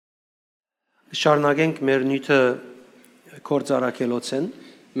Շարունակենք մեր նյութը կորցարակելոցեն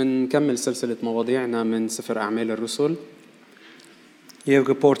منكمل سلسلة مواضيعنا من سفر أعمال الرسل եւ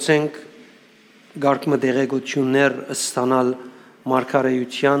կփորձենք գարկմը դեղեցություններ ստանալ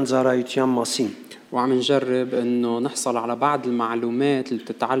մարգարեության ծառայության մասին։ وعم نجرب إنه نحصل على بعض المعلومات اللي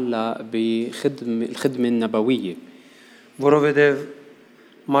بتتعلق الخدمة النبوية. Որովհետեւ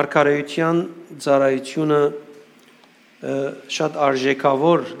մարգարեության ծառայությունը շատ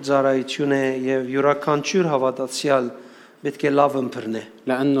արժեքավոր ծառայություն է եւ յուրաքանչյուր հավատացյալ պետք է լավ ըմբռնե։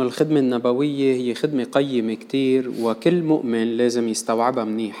 لأنه الخدمة النبوية هي خدمة قيمة كتير وكل مؤمن لازم يستوعبها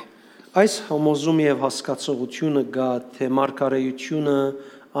منيح. Այս համոզում եւ հասկացողությունը գա թե մարգարեությունը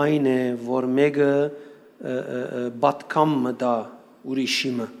այն է, որ մեկը բատկամ մտա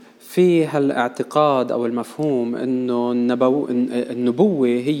ուրիշիմը։ في هالاعتقاد أو المفهوم إنه النبوة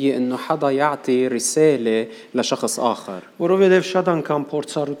هي إنه حدا يعطي رسالة لشخص آخر. Որովհետև շատ անգամ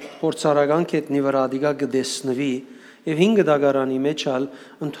փորձարական կետնի վրա դիգա գտեսնվի եւ 5 դագարանի մեջ ալ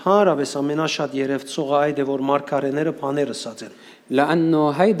ընդհանրապես ամենաշատ երևցողը այդ է որ մարգարեները բաներ ասած են. لأنه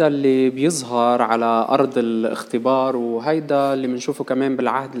هيدا اللي بيظهر على أرض الاختبار وهيدا اللي منشوفه كمان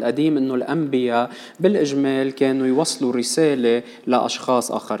بالعهد القديم إنه الأنبياء بالإجمال كانوا يوصلوا رسالة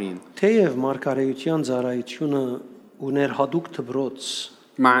لأشخاص آخرين. Թեև մարգարեության ծառայությունը ուներ հadouk դբրոց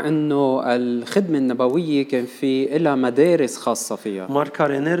مع إنه الخدمة النبوية كان في إلها مدارس خاصة فيها.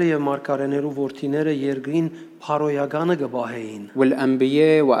 մարգարեները եւ մարգարեներու որդիները երկրին փարոյականը գբահեին.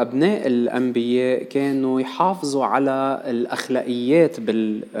 والأنبياء وأبناء الأنبياء كانوا يحافظوا على الأخلاقيات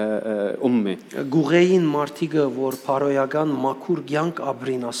بالأمة. Գուղեին մարդիկը որ փարոյական մաքուր կյանք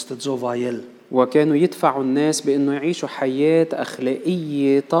ապրին Աստծով այել. وكانوا يدفعوا الناس بأنه يعيشوا حياة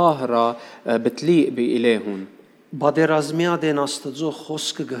أخلاقية طاهرة بتليق بإلههم. Բادرազմիա դեն Աստծո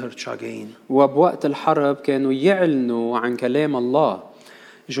խոսքը գհրճագեին. وبوقت الحرب كانوا يعلنوا عن كلام الله.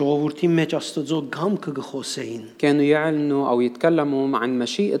 Ժողովրդի մեջ Աստծո գամքը գխոսեին. كانوا يعلنوا أو يتكلموا عن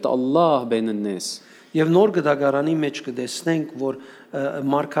مشيئة الله بين الناس. Եվ նոր գդագարանի մեջ կդեսնենք որ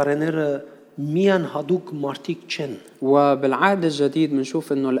մարգարեները միան հadouk մարդիկ չեն. وبالعهد الجديد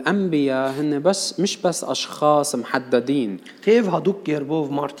بنشوف إنه الأنبياء هن مش بس أشخاص محددين. Թեև հadouk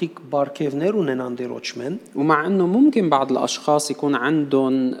կերպով մարդիկ բարգևներ ունեն անդերոճմեն. ومع إنه ممكن بعض الأشخاص يكون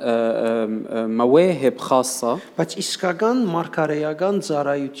عندهم مواهب خاصة. Բայց իսկական մարգարեական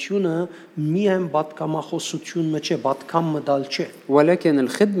ծառայությունը միայն բատկամախոսություն մեջ է, բատկամ մտալ չէ. ولكن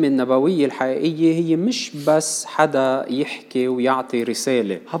الخدمة النبوية الحقيقية هي مش بس حدا يحكي ويعطي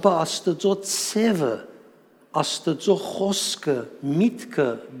رسالة. Հապա Աստծո ցևը, Աստծո խոսքը, միտքը,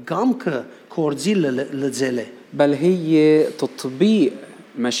 գամքը կորձի լծել է. بل هي تطبيق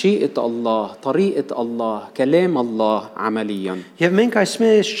مشيئة الله، طريقة الله، كلام الله عمليا. Եվ մենք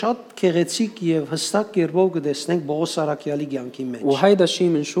այսպես շատ քեղեցիկ եւ հստակ կերպով կտեսնենք Պողոս Արաքյալի կյանքի մեջ. وهيدا الشيء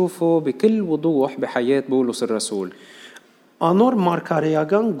منشوفه بكل وضوح بحياة بولس الرسول. Անոր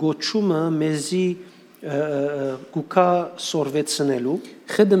մարգարեական գոչումը մեզի գուկա սորվեցնելու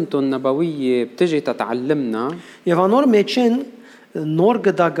خدمته النبوية بتجي تتعلمنا եւ անոր մեջ են նոր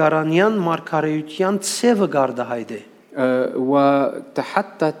գդագարանյան մարգարեության ցևը գարդահայտ է.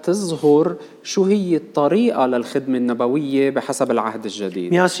 وحتى تظهر شو هي الطريقة للخدمة النبوية بحسب العهد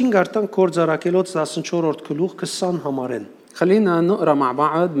الجديد. Միասին գարտան կորձարակելոց 14-րդ գլուխ 20 համարեն. خلينا نقرأ مع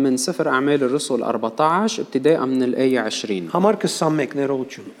بعض من سفر أعمال الرسل 14 ابتداء من الآية 20. Համար 21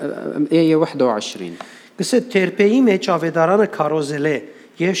 ներողություն. آية 21. Գսե թերպեի մեջ ավետարանը քարոզել է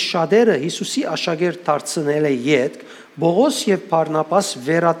եւ շատերը Հիսուսի աշակերտ դարձնել է յետք Բողոս եւ Բարնաբաս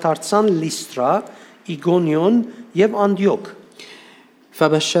վերադարձան Լիստրա, Իգոնիոն եւ Անդիոք.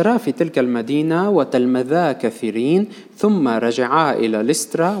 فبشرا في تلك المدينة وتلمذا كثيرين ثم رجعا إلى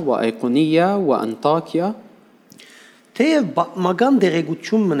لسترا وأيقونية وأنطاكيا. Թեև մագան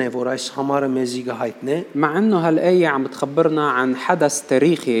դեղեցություն մնե որ այս համարը մեզի գահիտնե, مع أنه هالآية عم بتخبرنا عن حدث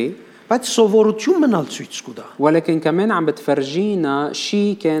تاريخي բայց սովորություն մնալ ցույց կտա. ولكن كمان عم بتفرجينا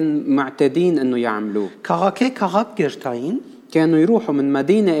شيء كان معتادين إنه يعملوه. Քաղաք կերտային, كانوا يروحوا من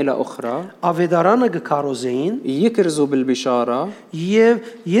مدينة إلى أخرى ավետարանը գքարոզեին يكرزوا بالبشارة. եւ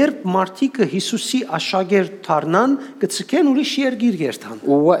երբ մարդիկը Հիսուսի աշակերտ դառնան, գցկեն ուրիշ երկիր գերտան.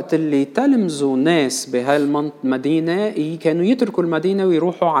 ووقت اللي تلمزوا ناس بهالمدينة كانوا يتركوا المدينة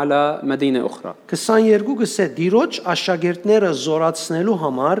ويروحوا على مدينة أخرى. 22 գսե դիրոջ աշակերտները զորացնելու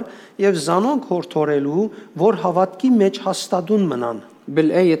համար եւ զանոնք հորթորելու, որ հավատքի մեջ հաստատուն մնան.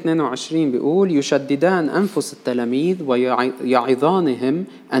 بالآية 22 بيقول يشددان أنفس التلاميذ ويعظانهم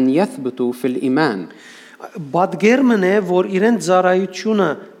أن يثبتوا في الإيمان. Բադգերմն է, որ իրեն ծառայությունը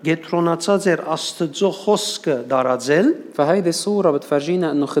գետրոնացած էր Աստծո խոսքը դարածել, فهيدي الصورة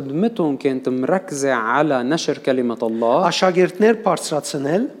بتفرجينا انه خدمتهم كانت مركزة على نشر كلمة الله աշակերտներ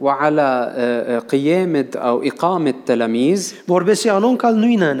բարձրացնել, وعلى قيامة او اقامة تلاميذ որբեսի անոնքալ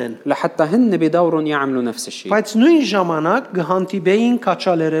նույնն անեն։ لحتى هن بدورهم يعملوا نفس الشيء. Բայց նույն ժամանակ գհանտիբեին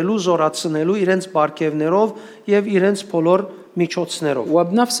կաչալերելու, զորացնելու իրենց բարգևներով եւ իրենց բոլոր միջոցներով։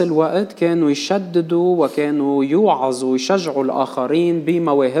 وبنفس الوقت كانوا يشددوا وكانوا يوعظوا ويشجعوا الآخرين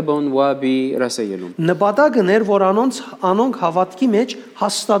بمواهبهم وبرسائلهم. Նպատակն էր, որ անոնք հավատքի մեջ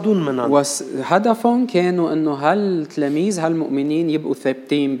հաստատուն մնան։ وهدفهم كانوا انه هالتلاميذ هالمؤمنين يبقوا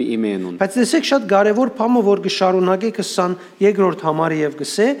ثابتين بإيمانهم. Բայց տեսեք շատ կարևոր բանը, որ գշարունակե 22-րդ համարը եւ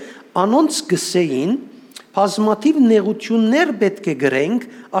գսե, անոնց գսեին բազմաթիվ նեղություններ պետք է գրենք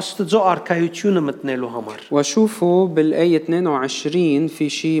Աստծո արքայությունը մտնելու համար։ وشوفوا بالآية 22 في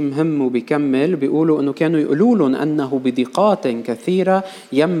شيء مهم وبيكمل بيقولوا انه كانوا يقولوا لهم انه بضيقات كثيرة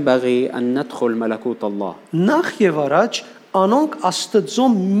ينبغي ان ندخل ملكوت الله. Նախ եւ առաջ անոնք Աստծո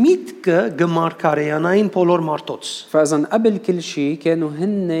միտքը գմարկարյանային բոլոր մարդոց։ فإذا قبل كل شيء كانوا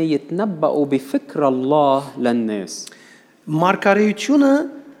هن يتنبؤوا بفكر الله للناس.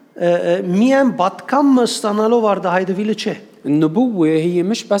 Մարկարեությունը միայն պատկամը ստանալով արդահայտվելը չէ։ النبوة هي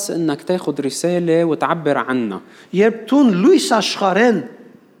مش بس انك تاخد رسالة وتعبر عنها. Երբ դու լույս աշխարհեն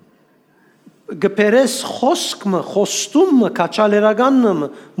գպերես խոսքմը, խոստումը, կաչալերականնը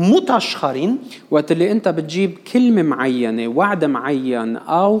մութ աշխարհին, وقت اللي انت بتجيب كلمة معينة وعد معين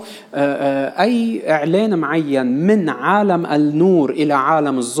او اي اعلان معين من عالم النور الى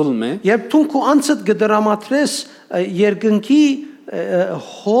عالم الظلمة. երբ դու քո անցդ գդրամատրես երկնքի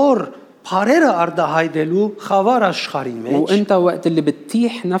հոր բարերը արդահայտելու խավար աշխարհի մեջ, وانت وقت اللي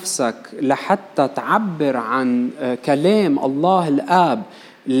بتتيح نفسك لحتى تعبر عن كلام الله الآب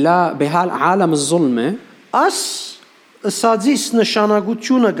لا بهالعالم الظلمة، աս սածիս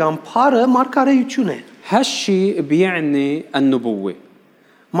նշանակությունը կամ բարը մարգարեություն է։ هالشي بيعني النبوة.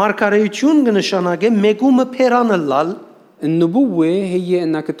 Մարգարեություն կնշանակե մեկումը փերանալալ, النبوة هي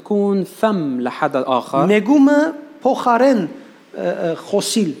انك تكون فم لحدا آخر մեկումը փոխարեն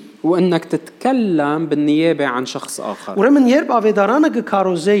խոսիլ։ وانك تتكلم بالنيابة عن شخص آخر. Ուրեմն երբ ավետարանը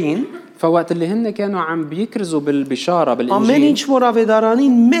կկարոզեին, فوقت اللي هن كانوا عم بيكرزوا بالبشارة ամեն بالإنجيل ինչ որ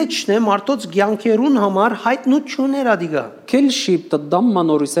ավետարանին մեջն է մարդոց ցանկերուն համար հայտնություն էր ադիգա։ كل شيء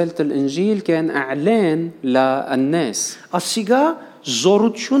بتتضمنه رسالة الإنجيل كان إعلان للناس. Ասիգա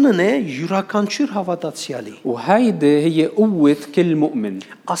զորությունն է յուրաքանչյուր հավատացյալի։ وهيدي هي قوة كل مؤمن.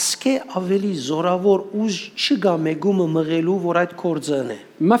 Ասկե ավելի զորավոր ուժ չկա մեկումը մղելու, որ այդ կորձն է։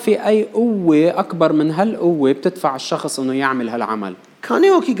 ما في أي قوة أكبر من هالقوة بتدفع الشخص إنه يعمل هالعمل. Քանի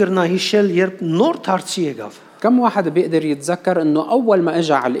օքի գրնա հիշել, երբ նոր դարձի եկավ, كم واحد بيقدر يتذكر إنه أول ما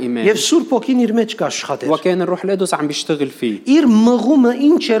إجا على الإيمان եւ Սուրբ ոգին իր մեջ կաշխատեր։ وكان الروح القدس عم بيشتغل فيه. Իր մղումը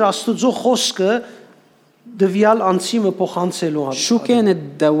ինչ էր Աստծո խոսքը դվյալ անցիմը փոխանցելու شو كانت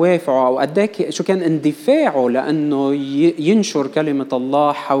دوافعه أو قديك شو كان اندفاعه لأنه ينشر كلمة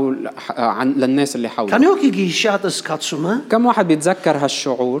الله حول للناس اللي حوله. Քանի օքի գիշատ սկացումը كم واحد بيتذكر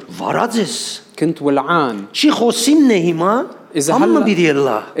هالشعور؟ վարածես كنت ولعان. չի խոսինն է հիմա إذا ամը هلا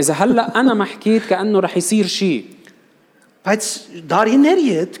բիդիլլա إذا هلا أنا ما حكيت كأنه رح يصير شيء، բայց դարիներ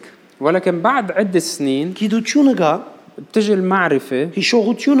յետք ولكن بعد عدة سنين գիտությունը կա بتجي المعرفة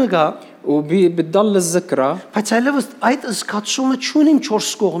հիշողությունը կա وبتضل الذكرى، բայց այլևս այդ զգացումը չունիմ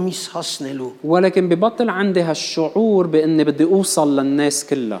 4 կողմից հասնելու ولكن ببطل عندي هالشعور بإني بدي أوصل للناس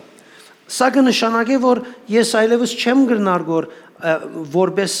كلها. սա կնշանակե որ ես այլևս չեմ գրնարգոր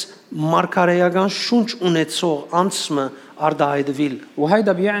որպես մարգարեական շունչ ունեցող անցմը արդահայտվել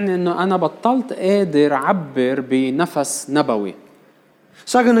وهيدا بيعني إنه أنا بطلت قادر أعبر بنفس نبوي.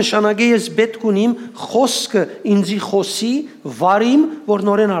 Սա կնշանակե ես պետք ունիմ խոսքը ինձի խոսի վարիմ որ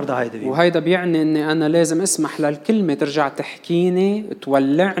նորեն արդահայտվի وهيدا بيعني إني أنا لازم أسمح للكلمة ترجع تحكيني،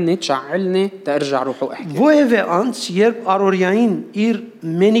 تولعني، تشعلني، ترجع روح وأحكي. ովևէ անց երբ առօրյային իր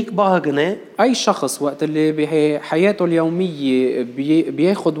մենիկ բահագն է أي شخص وقت اللي بحياته اليومية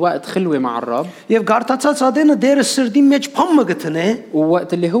بياخد وقت خلوة مع الرب، եւ գարտացած ադենը դերը սրդի մեջ փամը գտնե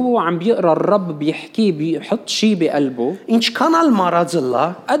ووقت اللي هو عم بيقرأ الرب بيحكيه بيحط شيء بقلبه، ինչքան ալ մարածլա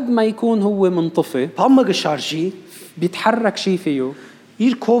قد ما يكون هو منطفي փամը գշարժի بيتحرك شيء فيه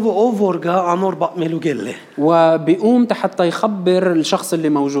իր կովը ով որ գա անոր բապմելու գելլե وبيقوم حتى يخبر الشخص اللي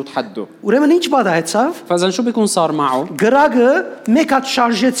موجود حده. ուրեմն ինչ բադայցավ فإذا شو بيكون صار معه؟ գրագը մեկ հատ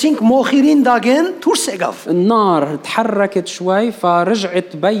շարժեցինք մոխիրին դագեն դուրս եկավ النار تحركت شوي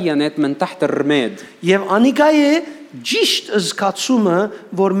فرجعت بينت من تحت الرماد. եւ անիկա է ճիշտ զգացումը,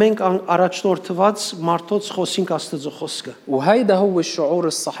 որ մենք առաջնորդված մարդոց խոսենք Աստծո խոսքը։ وهيدا هو الشعور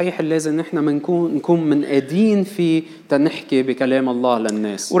الصحيح اللي لازم نحن نكون منقادين فيه تنحكي بكلام الله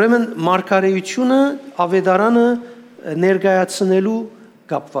للناس. Ուրեմն մարգարեությունը ավետարանը ներկայացնելու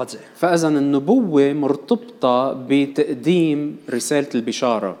կապված է։ فإذا النبوة مرتبطة بتقديم رسالة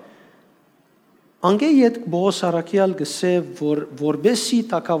البشارة. Անգե իդ Բողոս Արաքյալ գսե որբեսի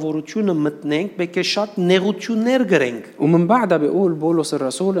թակավորությունը մտնենք, պետք է շատ նեղություններ գրենք։ ومن بعدها بيقول بولس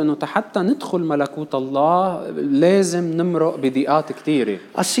الرسول انه حتى ندخل ملكوت الله لازم نمرق بضيقات كثيره.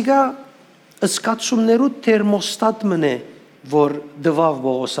 Ասիկա ըսկացումներու թերմոստատ մնե, որ դվավ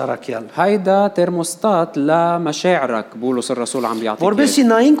Բողոս Արաքյալ։ هيدا ترموستات لمشاعرك بولس الرسول عم بيعطيك. Որբեսի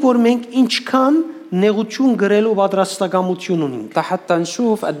նայենք, որ մենք ինչքան նեղություն գրելու պատրաստակամություն ունենք։ حتى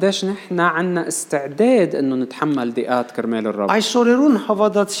نشوف قديش نحن عنا استعداد انه نتحمل ضيقات كرمال الرب. Այսօրերուն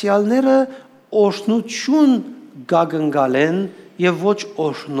հավատացյալները օրհնություն գագնգալ են եւ ոչ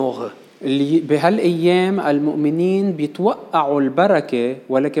օրհնողը։ اللي بهالايام المؤمنين بيتوقعوا البركه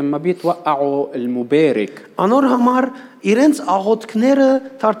ولكن ما بيتوقعوا المبارك. Անոր համար իրենց աղոթքները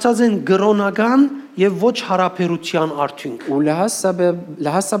դարձած են գրոնական եւ ոչ հարաբերության արդյունք։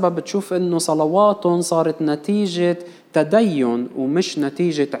 ولهالسبب بتشوف انه صلواتهم صارت نتيجه تدين ومش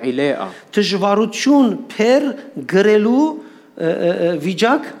نتيجه علاقه. Դժվարություն փեր գրելու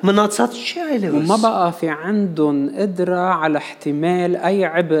վիճակ մնացած չի այլևս։ وما بقى في عندهم قدره على احتمال اي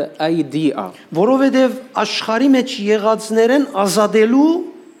عبء اي ضيقه. Որովհետեւ աշխարհի մեջ եղածներեն ազատելու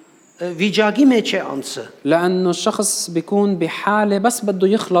վիճակի մեջ է անցը։ لانه الشخص بيكون بحاله بس بده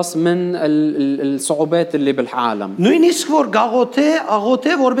يخلص من الصعوبات اللي بالعالم. Նույնիսկ որ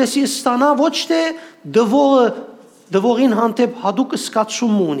աղոթե որբեսի ստանա ոչ թե դվողին հանդեպ հadouk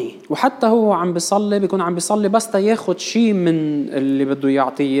սկացում ունի։ وحتى هو عم بيصلي بيكون عم بيصلي بس تياخد شيء من اللي بده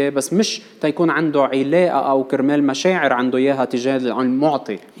يعطيه بس مش تيكون عنده علاقه او كرمال مشاعر عنده اياها تجاه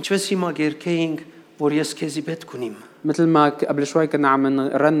المعطي. Ինչպես հիմա գերքեինք, որ ես քեզի պետք ունիմ։ مثل ما قبل شوي كنا عم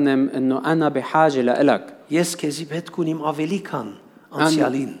نرنم انه انا بحاجه لإلك. Ես քեզի պետք ունիմ ավելի քան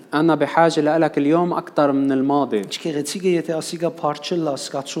անցյալին։ انا بحاجه لإلك اليوم اكثر من الماضي. Ինչքեղեցիկ է եթե ասիկա փարչել լա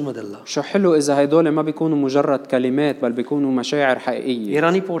սկացումը դլա։ شو حلو اذا هدول ما بيكونوا مجرد كلمات بل بيكونوا مشاعر حقيقيه.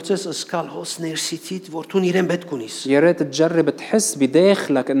 Երանի փորձես սկալ հոս ներսիցիդ, որ դու իրեն պետք ունիս։ يا ريت تجرب تحس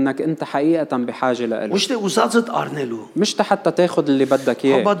بداخلك انك انت حقيقه بحاجه لإله. Ոչ թե ուզածդ առնելու։ مش حتى تاخذ اللي بدك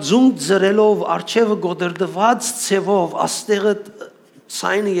اياه. Հաբա ձունգ ծրելով արջևը գոդրդված ցևով աստեղը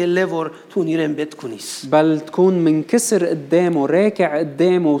ساين يليفور تون يرين بيتكونيس بل تكون منكسر قدامه راكع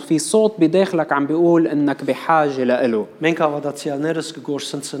قدامه في صوت بداخلك عم بيقول انك بحاجه لإله. մենք հավատացյալներս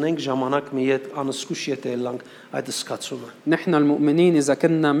կգործընծնենք ժամանակ մի հետ անսկուշ ետելանք այդ սկացումը. نحن المؤمنين اذا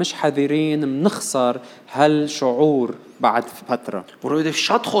كنا مش حذرين منخسر هالشعور بعد فتره. որովհետև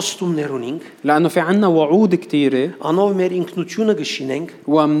շատ խոստումներ ունենք, لانه في عنا وعود كثيره անով մեր ինքնությունը կշինենք,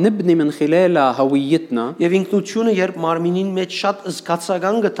 ومنبني من خلالها هويتنا. եւ ինքնությունը երբ մարմինին մեջ շատ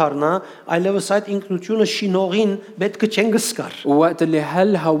զգացական կդառնա, այլևս այդ ինքնությունը շինողին պետք է չեն գսկար. ووقت اللي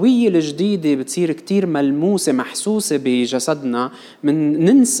هالهويه الجديده بتصير كثير ملموسه محسوسه بجسدنا من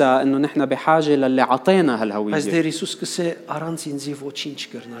ننسى انه نحن بحاجه للي عطانا هالهويه. Բայց Տեր Հիսուս կսե առանց ինձի ոչինչ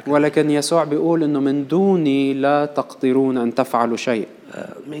կրնակ. ولكن يسوع بيقول انه من دوني لا تقدرون ان تفعلوا شيء.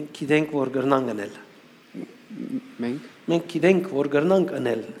 Մենք գիտենք որ կրնանք անել. Մենք գիտենք որ կրնանք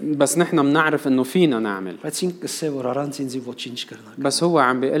անել. بس نحن بنعرف انه فينا نعمل. Բայց ինքը կսե որ առանց ինձի ոչինչ կրնակ. بس هو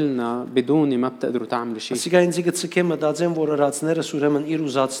عم بيقلنا بدوني ما بتقدروا تعملوا شيء. Ասիկա ինձի գծկե մտածեմ որ ըրացները ուրեմն իր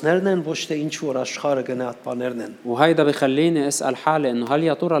ուզածներն են, ոչ թե ինչ որ աշխարհը գնահատ բաներն են. وهيدا بخليني اسال حالي انه هل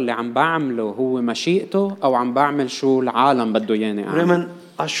يا ترى اللي عم بعمله هو مشيئته او عم بعمل شو العالم بده ياني اعمل. Ուրեմն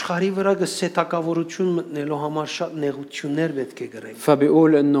աշխարհի վրա գսետակավորություն մտնելու համար շատ նեղություններ պետք է գրենք.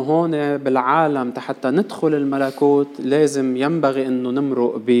 فبيقول انه هون بالعالم حتى ندخل الملكوت لازم ينبغي انه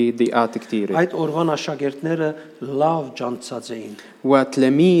نمرق بضيقات كثيره. Այդ օրվան աշակերտները լավ ջանցած էին.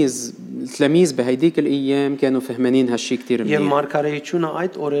 وتلاميذ بهيديك الايام كانوا فهمانين هالشيء كثير Եվ منيح. մարգարեությունը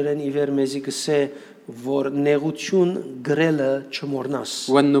այդ օրերեն իվեր մեզի գսե որ նեղություն գրելը չմոռնաս.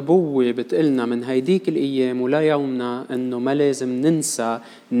 والنبوة بتقلنا من هيديك الأيام ولا يومنا إنه ما لازم ننسى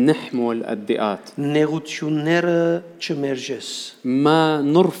نحمل الضيقات. Նեղությունները չմերժես. ما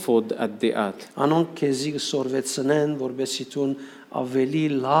نرفض الضيقات. Անոնք քեզի կսորվեցնեն, որբեսի դու ավելի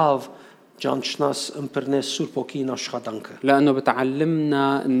լավ ճանչնաս ըմբռնես Սուրբ Օքին աշխատանքը. لأنه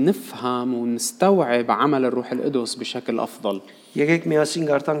بتعلمنا نفهم ونستوعب عمل الروح القدس بشكل أفضل. Եկեք միասին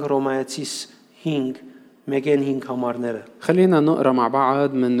գարտանք Հռոմայացիս 5 1-5 համարները. خلينا نقرأ مع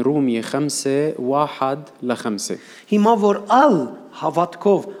بعض من رومية 5:1-5. Հիմա որ ալ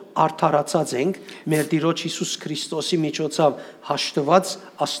հավատքով արդարացած ենք մեր Տիրոջ Հիսուս Քրիստոսի միջոցով հաշտված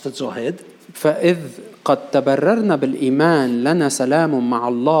Աստծո հետ, فإذ قد تبررنا بالإيمان لنا سلام مع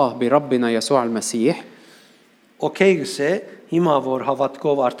الله بربنا يسوع المسيح. Okay գսե, հիմա որ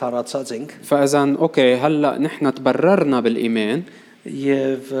հավատքով արդարացած ենք فإذا أوكي هلأ نحن تبررنا بالإيمان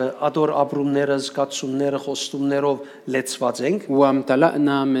եւ ադոր ապրումները, զգացումները, խոստումներով լեցված ենք,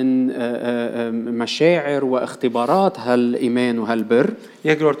 وامتلأنا من مشاعر واختبارات هالإيمان وهالبر.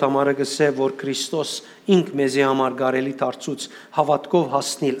 երկրորդ համարը գսե, որ Քրիստոս ինք մեզի համար գարելի դարձուց հավատքով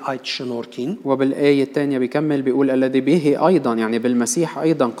հասնել այդ շնորհքին, وبالآية الثانية بيكمل بيقول الذي به أيضا يعني بالمسيح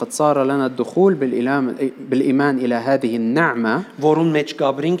أيضا قد صار لنا الدخول بالإيمان إلى هذه النعمة որուն մեջ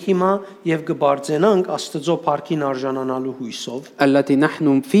գաբրինք հիմա եւ կբարձենանք Աստծո փառքին արժանանալու հույսով, التي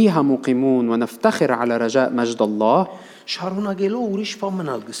نحن فيها مقيمون ونفتخر على رجاء مجد الله. շարունակելով ուրիշ բան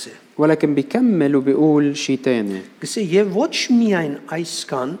մնալ գսե։ ولكن بيكمل وبيقول شيء تاني Գսե եւ ոչ միայն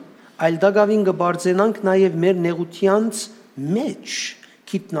այսքան, այլ դակավին կբարձենանք նաեւ մեր նեղությանց մեջ,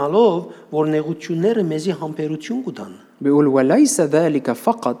 գիտնալով, որ նեղությունները մեզի համբերություն կտան։ بيقول وليس ذلك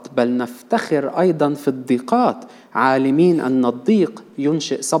فقط بل نفتخر أيضا في الضيقات عالمين أن الضيق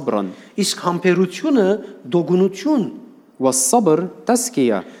ينشئ صبرا Իսկ համբերությունը դոգունություն والصبر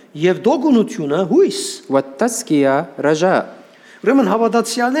تزكية եւ դոգունությունը հույս։ والتزكية رجاء. Ուրեմն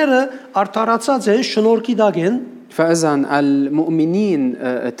հավատացյալները արդարացած են շնորհքի դագեն فإذا المؤمنين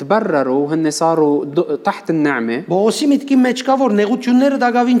تبرروا وهن صاروا تحت النعمة. Բողոսի միտքի մեջ կա որ նեղությունները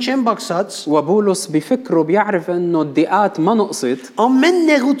դակավին չեն բացած, وبولس بفكره بيعرف انه الضيقات ما نقصت ամեն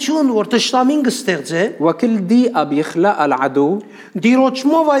նեղություն որ տշտամին կստեղծե, وكل ضيقة بيخلقها العدو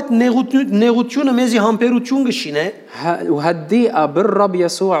դիրոճմով այդ նեղությունը մեզի համբերություն կշինե وهالضيقة بالرب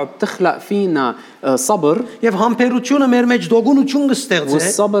يسوع بتخلق فينا صبر եւ համբերությունը մեր մեջ դոգունություն կստեղծե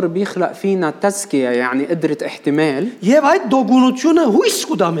والصبر بيخلق فينا تزكية يعني قدرة احتمال եւ այդ դոգունությունը հույս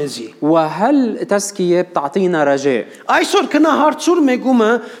կուտա մեզի։ وهالتزكية بتعطينا رجاء. Այսօր կնա հարցուր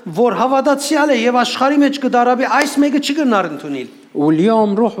մեգումը որ հավատացյալ է եւ աշխարհի մեջ կդարաբի այս մեկը չի գնար ընդունել։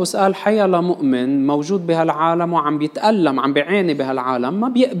 واليوم روح واسأل حيلا مؤمن موجود بهالعالم وعم بيتألم عم بيعاني بهالعالم ما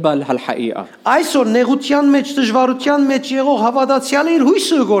بيقبل هالحقيقة. Այսօր նեղության մեջ, դժվարության մեջ եղող հավատացյալը իր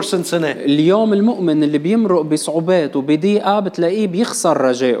հույսը գործընծնե։ اليوم المؤمن اللي بيمرق بصعوبات وبضيقة بتلاقيه بيخسر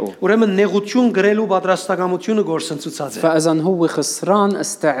رجائه. Ուրեմն նեղություն գրելու պատրաստակամությունը գործընծուցած է։ فإذا هو خسران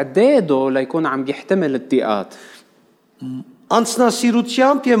استعداده ليكون عم يحتمل الضيقات.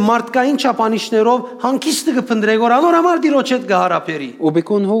 Անցնասիրությամբ եւ մարդկային չափանիշներով հանգիստը կփնտրե որ անոր համար դիրոջ հետ գահարապերի։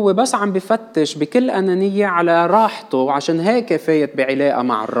 وبيكون هو بس عم بفتش بكل أنانية على راحته وعشان هيك فايت بعلاقة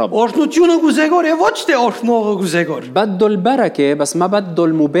مع الرب. Օրհնությունը գուզեգոր եւ ոչ թե օրհնողը գուզեգոր։ بده البركة بس ما بده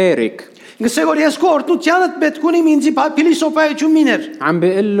المبارك. Գսեգոր ես քո օրհնությանդ պետք ունիմ ինձի փիլիսոփայություն միներ։ عم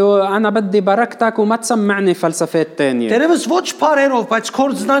بيقول له أنا بدي بركتك وما تسمعني فلسفات تانية. Դերևս ոչ բարերով, բայց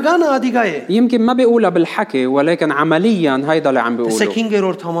կորձնականը ադիգա է։ يمكن ما بيقولها بالحكي ولكن عمليا هيدا اللي عم بيقوله. Տեսեք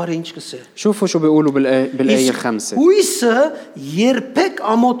 5-րդ համարը ինչ կսե։ شوفوا شو بيقولوا بالآية الخامسة. Հույսը երբեք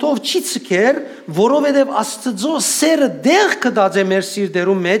ամոթով չի ցկեր, որովհետև Աստծո սերը դեղ կդած է մեր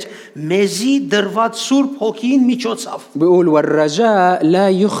սիրտերում մեջ, մեզի դրված Սուրբ Հոգին միջոցով։ بيقول والرجاء لا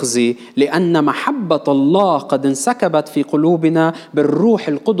يخزي لأن محبة الله قد انسكبت في قلوبنا بالروح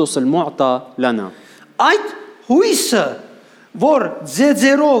القدس المعطى لنا. Այդ հույսը, որ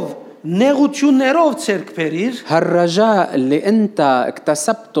ձեզերով նեղություններով ցերկ բերիր, هالرجاء اللي انت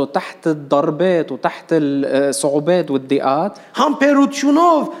اكتسبته تحت الضربات وتحت الصعوبات والضيقات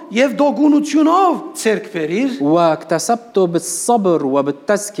համբերությունով եւ դոգունությունով ցերկ բերիր, واكتسبته بالصبر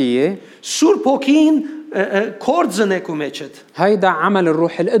وبالتزكية. Սուրբ Հոգին կորձն եք ու մեջդ, هيدا عمل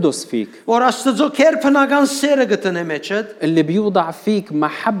الروح القدس فيك որ Աստծո քերփնական սերը գտնե մեջդ اللي بيوضع فيك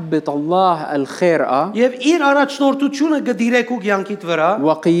محبة الله الخارقة եւ իր առաջնորդությունը գդիրեք ու կյանքիդ վրա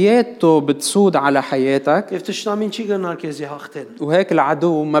وقيادته بتسود على حياتك եւ տշնամին չի գնալ քեզի հաղթեն։ وهيك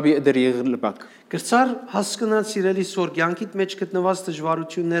العدو ما بيقدر يغلبك. Գրծար հասկանալ սիրելի սոր կյանքիդ մեջ գտնված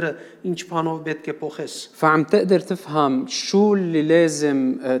դժվարությունները ինչ բանով պետք է փոխես։ فعم تقدر تفهم شو اللي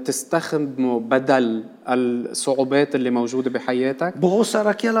لازم تستخدمه بدل الصعوبات اللي موجودة بحياتك. Բողոս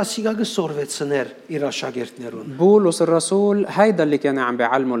Արաքյալը ասիգա գսորվեցներ իր աշակերտներուն։ بولس الرسول هيدا اللي كان عم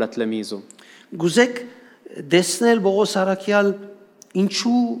بيعلمه لتلاميذه. Գուզեք դեսնել Բողոս Արաքյալ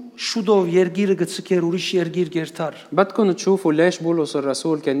ինչու շուտով երգիրը գցկեր ուրիշ երգիր գերտար։ بدكم تشوفوا ليش بولس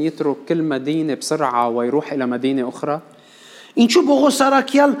الرسول كان يترك كل مدينة بسرعة ويروح إلى مدينة أخرى. Ինչու Բողոս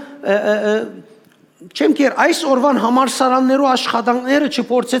Արաքյալ չեմ կեր այս օրվան համարսարաններու աշխատանքները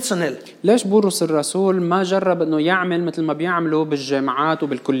չփորձեցնել։ ليش بولس الرسول ما جرب انه يعمل مثل ما بيعملوا بالجامعات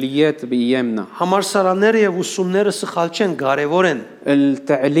وبالكليات بايامنا؟ Համարսարանները եւ ուսումները սխալ չեն, կարեւոր են։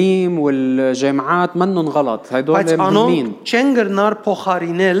 التعليم والجامعات منن غلط، هدول Բայց مهمين. անոնք չեն գրնար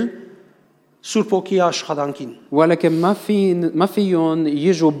փոխարինել Սուրբ ոգի աշխատանքին։ ولكن ما فيهم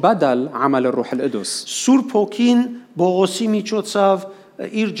يجوا بدل عمل الروح القدس. Սուրբ ոգին Բողոսի միջոցով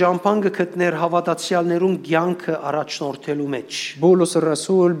իր ջամփանգը գտներ հավատացյալներուն կյանքը առաջնորդելու մեջ։ بولس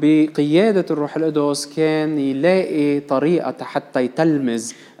الرسول بقيادة الروح القدس كان يلاقي طريقة حتى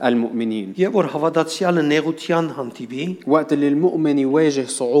يتلمذ المؤمنين. Եվ որ հավատացյալը նեղության հանդիպի, وقت اللي المؤمن يواجه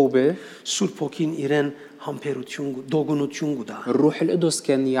صعوبة Սուրբ ոգին իրեն համբերություն, դողունություն կտա։ الروح القدس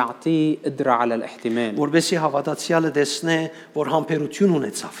كان يعطيه قدرة على الاحتمال Որբեսի հավատացյալը տեսնե, որ համբերություն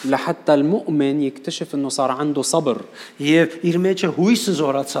ունեցավ։ لحتى المؤمن يكتشف انه صار عنده صبر Եվ իր մեջը հույսը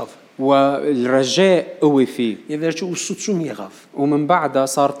զորացավ։ والرجاء قوي فيه Եվ վերջը ուսուցում եղավ։ ومن بعدها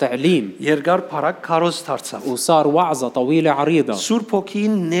صار تعليم Երկար փառակ քարոզ դարձավ։ وصار وعظة طويلة عريضة. Սուրբ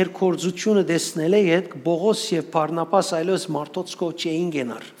ոգին ներկործությունը տեսնել է այդ Բողոս եւ Բարնաբաս այլոց մարդոցկով չէին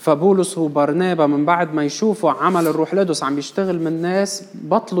գենար։ فبولس وبرنابا من بعد ما يشوفوا عمل الروح القدس عم يشتغل من الناس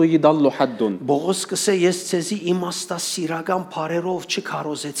بطلوا يضلوا حدهم. Բողոս կսե ես ցեզի իմաստասիրական բարերով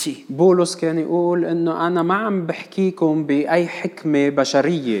չքարոզեցի։ بولس كان يقول انه انا ما عم بحكيكم باي حكمة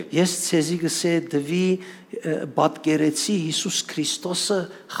بشرية. Ես ցեզի կսե դվի բատկերեցի Հիսուս Քրիստոսը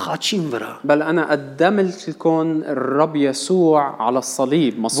խաչին վրա։ بل انا قدمت لكم الرب يسوع على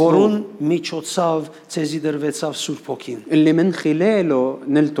الصليب مصلوب Որուն միջոցով ցեզի դրվեցավ Սուրբ ոգին։ اللي من خلاله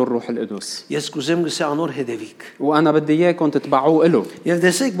نلتوا الروح القدس. Ես կուզեմ գսե անոր հետևիկ։ وانا بدي اياكم تتبعوه له. Եվ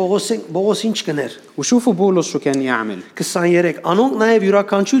տեսեք Բողոս ինչ կներ։ وشوفوا بولس شو كان يعمل. 23 Անոնք նաև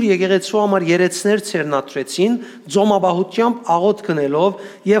յուրաքանչյուր եկեղեցու համար երեցներ ցերնատրեցին, ձոմաբահությամբ աղոտ կնելով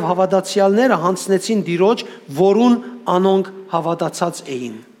եւ հավատացյալները հանձնեցին Տիրոջ, որուն անոնք հավատացած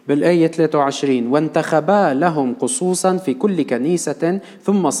էին։ بالآية 23 وانتخبا لهم قصوصا في كل كنيسة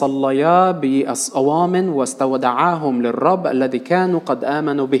ثم صليا بأصوام واستودعاهم للرب الذي كانوا قد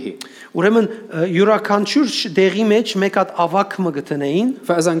آمنوا به. Ուրեմն յուրաքանչյուր դեղի մեջ մեկ հատ ավակ մը գտնեին,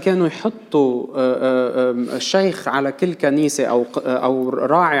 فإذا كانوا يحطوا شيخ على كل كنيسة أو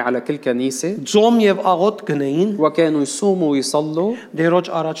راعي على كل كنيسة ձոմ եւ աղոտ գնեին, وكانوا يصوموا ويصلوا Տիրոջ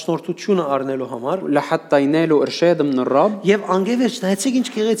առաջնորդությունը առնելու համար։ لحتى ينالوا إرشاد من الرب. Եվ անգևերջ նայեցեք ինչ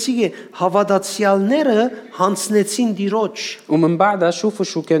գեղեցիկ է, հավատացյալները հանձնեցին Տիրոջ։ ومن بعدها شوفوا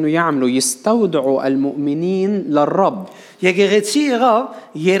شو كانوا يعملوا يستودعوا المؤمنين للرب. Եկեղեցի եղավ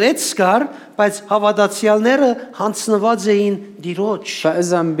 3 կար, բայց հավատացյալները հանձնված էին Տիրոջ։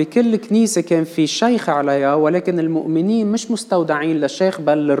 فإذا بكل كنيسة كان في شيخ عليها ولكن المؤمنين مش مستودعين للشيخ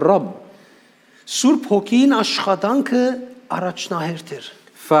بل للرب. Սուրբ հոգին աշխատանքը առաջնահերթ էր։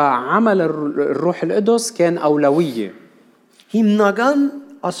 فعمل الروح القدس كان أولوية. Հիմնական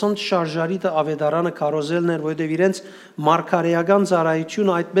ասոնց շարժարիտը ավետարանը կարոզելն էր, որովհետև իրենց մարգարեական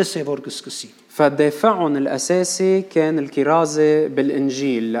ծառայությունը այդպես է որ կսկսի։ فدافعهم الأساسي كان الكرازة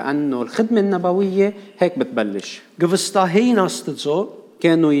بالإنجيل لأنه الخدمة النبوية هيك بتبلش. Գվստահեին Աստծո,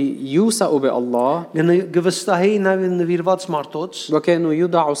 كانوا يوثقوا بالله գվստահեին նվիրված մարդոց, وكانوا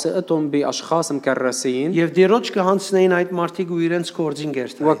يضعوا ثقتهم بأشخاص مكرسين եւ Տիրոջ կհանցնեին այդ մարդիկ ու իրենց կորձին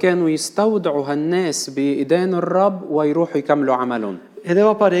գերտային։ وكانوا يستودعوا هالناس بإيدين الرب ويروحوا يكملوا عملهم.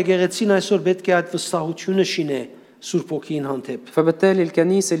 Հետևաբար եկեղեցին այսօր պետք է այդ վստահությունը շինե Սուրբ ոգին հանդեպ։ فبالتالي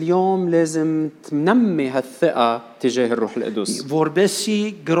الكنيسة اليوم لازم تنمي هالثقة تجاه الروح القدس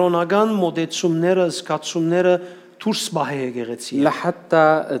Որբեսի գրոնական մոդեցումները, զգացումները դուրս բահե եկեղեցի։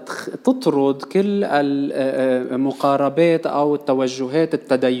 لحتى تطرد كل المقاربات أو التوجهات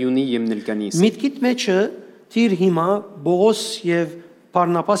التدينية من الكنيسة. Միտքիդ մեջը դիր հիմա Բողոս եւ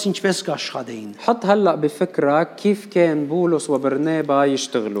Բարնաբաս ինչպես կաշխատեին։ حط هلأ بفكرك كيف كان بولس وبرنابا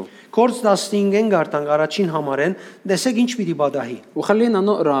يشتغلوا. Կորձ 15-ին գարտանք առաջին համարեն, տեսեք ինչ պիտի բադահի։ وخلينا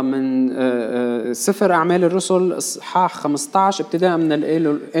نقرأ من سفر أعمال الرسل إصحاح 15 ابتداء من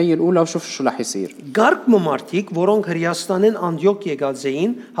الآية الأولى وشوف شو رح يصير. Գարկ մարտիկ, որոնք Հրեաստանեն Անդիոք եկած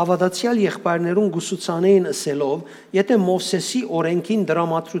էին, հավատացյալ եղբայրներուն գուսուցանեին ըսելով, եթե Մովսեսի օրենքին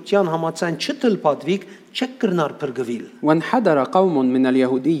դրամատրության համաձայն չթլփատվիկ, չեք կրնար փրկվել։ وانحدر قوم من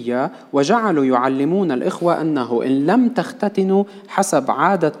اليهودية وجعلوا يعلمون الإخوة أنه إن لم تختتنوا حسب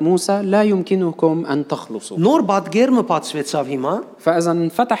عادة موسى لا يمكنكم أن تخلصوا. Նոր բادگերմը բացվեցավ հիմա, فإذا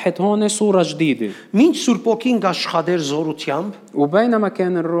انفتحت هون صورة جديدة. Մինչ Սուրբ ոգին աշխատեր զորությամբ, وبينما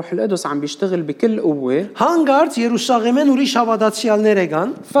كان الروح القدس عم بيشتغل بكل قوة հանգարց Երուսաղեմեն ուրիշ հավատացյալներ եկան,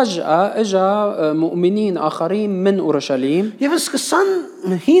 فجأة اجا مؤمنين آخرين من أورشليم եւ սկսան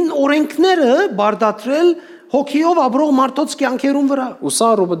հին օրենքները բարդատրել հոգիով ապրող մարդոց կյանքերուն վրա։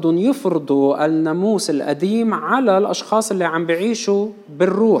 وصاروا بدهم يفرضوا الناموس القديم على الأشخاص اللي عم بيعيشوا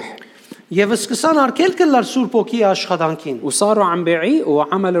بالروح. Եվ սկսան արկել կլար Սուրբ ոգի աշխատանքին։ وصاروا عم بيعيقوا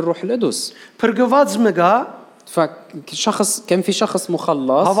عمل الروح القدس. Փրկված մգա, فشخص كان في شخص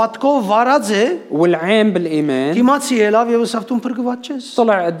مخلص Հավատքով վարած է, والعين بالإيمان դիմացի ելավ եւ ասավ դու փրկված չես։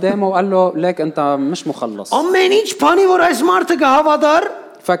 طلع قدامه وقال له ليك أنت مش مخلص. Ամեն ինչ բանի որ այս մարդը կհավատար,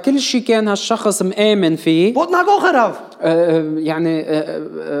 فكل شيء كان هالشخص مآمن فيه ոտնագող հրավ։ يعني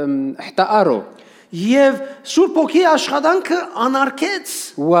احتقره Եվ Սուրբ Օքի աշխատանքը անարգեց։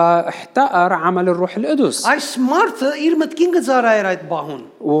 واحتقر عمل الروح القدس. Այս մարդը իր մտքին գծարայր այդ բահուն։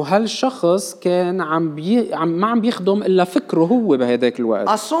 وهالشخص كان ما عم بيخدم إلا فكره هو بهداك الوقت.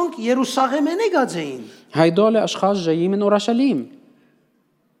 Ասոնք Երուսաղեմեն եկած էին։ هيدول أشخاص جايين من أورشليم.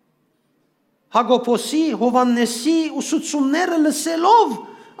 Հակոբոսի, Հովաննեսի ուսուցումները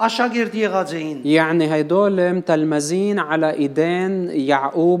լսելով աշակերտ եղած էին։ يعني هيدول متلمذين على إيدين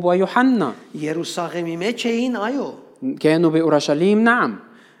يعقوب ويوحنا. Երուսաղեմի մեջ էին, այո։ كانوا بأورشليم نعم.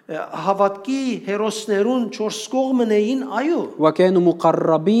 Հավատքի հերոսներուն 4 կողմն էին, այո։ وكانوا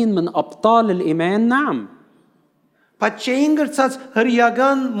مقربين من أبطال الإيمان نعم. Բայց չէին գրծած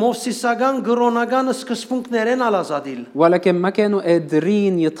հրյական, մովսիսական, գրոնական սկզբունքներեն ալազադիլ։ ولكن ما كانوا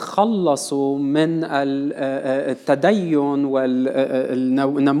قادرين يتخلصوا من التدين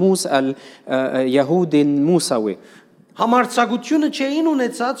والناموس اليهودي الموسوي. Համարձակությունը չէին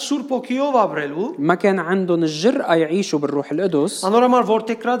ունեցած Սուրբ Օքիով ապրելու։ ما كان عندهم الجرأة يعيشوا بالروح القدس. Անորոմար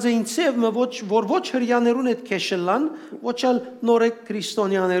որտեքրած էին ցև, որ ոչ հрьяաներուն հետ քեշլան, ոչ էլ նորեկ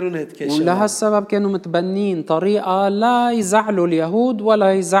քրիստոնյաներուն հետ քեշլան։ ولهالسبب كانوا متبنين طريقة لا يزعلوا اليهود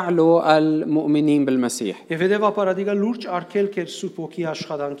ولا يزعلوا المؤمنين بالمسيح. Եվ հետևաբար ադիգա լուրջ արգելք էր Սուրբ Օքի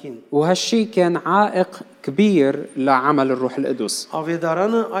աշխատանքին։ وهالشي كان عائق كبير لعمل الروح القدس.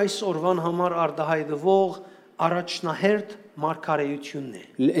 Ավետարանը այս օրվան համար արդահայտվող առաջնահերթ մարգարեությունն է։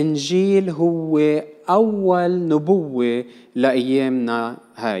 الإنجيل هو أول نبوة لأيامنا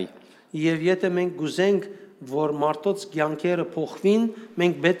هاي. Եվ եթե մենք գուզենք, որ մարդոց կյանքերը փոխվին,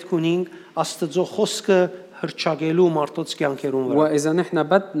 մենք պետք ունենք Աստծո խոսքը հրճագելու մարդոց կյանքերուն վրա։ وإذا نحن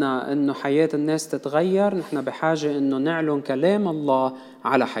بدنا إنه حياة الناس تتغير نحن بحاجة إنه نعلن كلام الله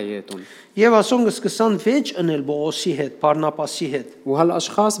على حياتهم. Եվ ասոնք սկսան վեճ ընել Բողոսի հետ, Բարնապասի հետ։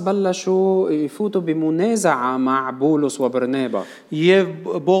 وهالأشخاص بلشوا يفوتوا بمنازعة مع بولس وبرنابا. Եվ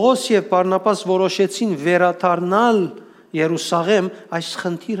Բողոս եւ Բարնապաս որոշեցին վերադառնալ Երուսաղեմ այս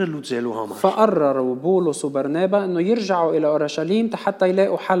խնդիրը լուծելու համար։ فقرروا بولس وبرنابا إنه يرجعوا إلى أورشليم حتى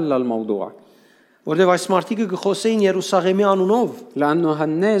يلاقوا حل للموضوع. Որտեւ այս մարդիկը գխոսեին Երուսաղեմի անունով, لأنه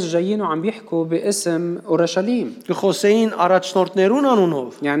هالناس جايين وعم بيحكوا باسم أورشليم. գխոսեին առաջնորդներուն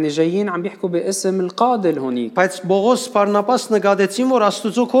անունով, يعني جايين عم بيحكوا باسم القادة هونيك. բայց Բողոս Բարնապաս նկատեցին, որ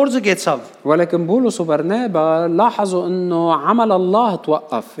Աստուծո կորձը գեցավ։ ولكن بولس وبرنابا لاحظوا إنه عمل الله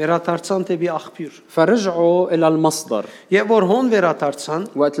توقف. Վերադարձան դեպի աղբյուր։ فرجعوا إلى المصدر. Եվ որ հոն վերադարձան,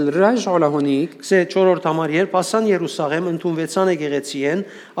 وقت اللي رجعوا لهونيك Սե 4-րդ համար երբ ասան Երուսաղեմ ընդունվեցան եկեղեցիեն,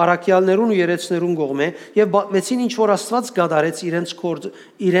 արաքյալներուն ու երեցներուն կողմե եւ պատմեցին ինչ որ Աստված գադարեց իրենց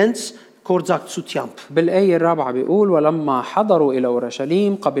կորձակցությամբ։ بالآية الرابعة بيقول ولما حضروا إلى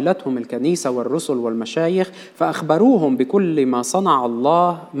أورشليم قبلتهم الكنيسة والرسل والمشايخ فأخبروهم بكل ما صنع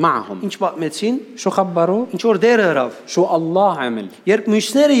الله معهم. Ինչ պատմեցին, شو خبروا؟ ինչ որ դերը հրավ։ شو الله عمل؟ Երբ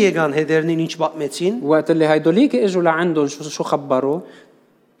մյուսները եկան հետերնին ինչ պատմեցին, وقت اللي هيدوليك اجوا لعندهم شو خبروا؟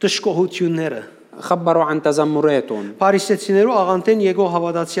 դժկոհությունները։ خبروا عن تذمراتهم. Փարիսեցիներու աղանտեն եկող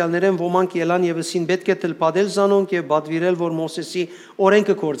հավատացյալներեն ոմանք ելան եւսին պետք է թլփադել զանոնք եւ բադվիրել որ Մոսեսի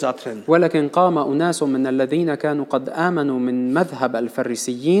օրենքը կորցատրեն։ ولكن قام أناس من الذين كانوا قد آمنوا من مذهب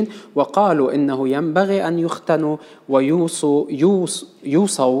الفريسيين وقالوا إنه ينبغي أن يختنوا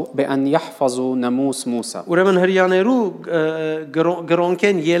ويوصوا بأن يحفظوا ناموس موسى. Ուրեմն հрьяաներու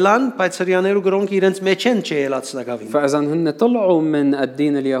գրոնքեն ելան, բայց հрьяաներու գրոնքը իրենց մեջ են չելացնագավին։ فإذا هن طلعوا من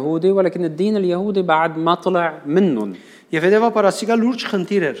الدين اليهودي ولكن الدين اليهودي بعد ما طلع منهم. Եվ հետևաբար ասիկա լուրջ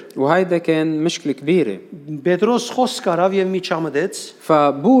խնդիր էր։ وهيدا كان مشكلة كبيرة. Պետրոս խոսք արավ եւ միջամդեց,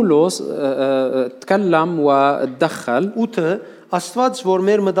 فبولس تكلم وتدخل ուտը Աստված որ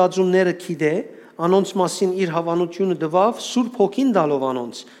մեր մտածումները գիտե, անոնց մասին իր հավանությունը դվավ Սուրբ Հոգին դալով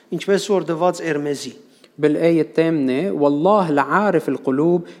անոնց, ինչպես որ դված Էրմեզի։ بالآية الثامنة والله العارف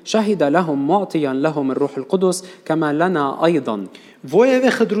القلوب شهد لهم معطيا لهم الروح القدس كما لنا أيضا. Ովևէ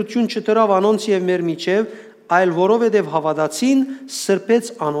խտրություն չտրավ անոնց եւ մեր միջև, այլ որովհետեւ հավատացին, սրբեց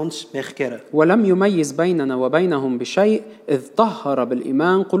անոնց մեղքերը։ ولم يميز بيننا وبينهم بشيء إذ طهر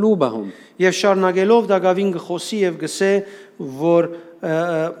بالإيمان قلوبهم. Եվ շարունակելով դակավին գխոսի եւ գսե, որ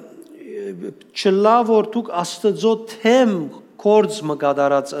չլա որ դուք Աստծո թեմ կորձ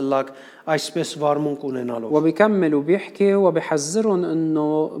մգադարած ըլլակ այսպես վարմունք ունենալով։ وبيكمل وبيحكي وبيحذرهم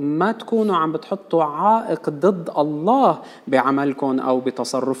انه ما تكونوا عم بتحطوا عائق ضد الله بعملكم او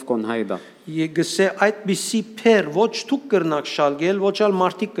بتصرفكم هيدا. Եգսե այդպիսի փեր ոչ դուք կրնակ շալգել, ոչ ալ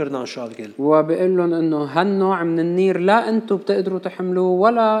մարդիկ կրնան շալգել։ وبقول لهم انه هالنوع من النير لا انتم بتقدروا تحملوه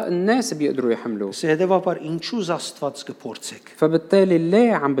ولا الناس بيقدروا يحملوه. Սա հետևաբար ինչու Աստված կփորձեք։ فبالتالي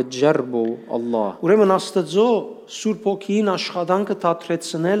ليه عم بتجربوا الله؟ Ուրեմն Աստծո Սուրբ Օքին աշխատանքը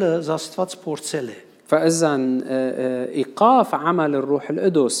դադրեցնելը Աստված փորձել է։ فاذا ايقاف عمل الروح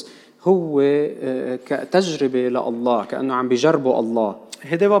القدس هو كتجربه لله، كانه عم بيجربوا الله.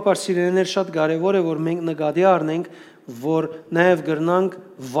 Հետևաբար սիրելիներ շատ կարևոր է որ մենք նկատի առնենք, որ նաև գրնանք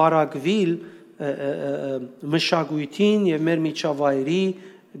վարակվիլ մշակույթին եւ մեր միջավայրի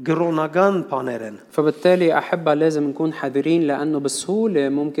գրոնական բաներեն։ فبالتالي أحبة لازم نكون حذرين لأنه بسهولة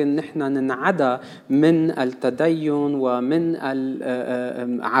ممكن نحن ننعدى من التدين ومن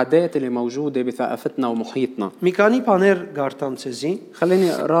العادات اللي موجودة بثقافتنا ومحيطنا. Մի քանի բաներ գարտամ ցեզի։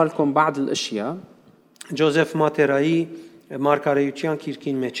 خليني أقرأ لكم بعض الأشياء Ջոզեֆ Մատերայի Մարգարեության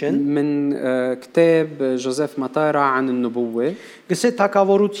քիրքին մեջ են։ من كتاب جوزيف ماتيرا عن النبوة. Գսե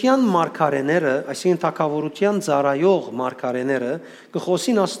թակավորության մարգարեները, այսինքն թակավորության ծառայող մարգարեները,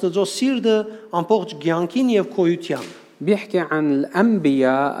 կխոսին Աստծո սիրտը ամբողջ կյանքին եւ քոյության։ بيحكي عن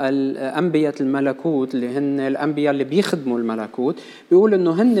الأنبياء الملكوت اللي هن الأنبياء اللي بيخدموا الملكوت. بيقول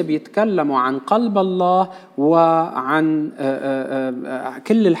إنه هن بيتكلموا عن قلب الله وعن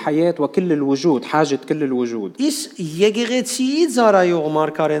كل الحياة وكل الوجود، حاجة كل الوجود. Իս եկեղեցիի ծառայող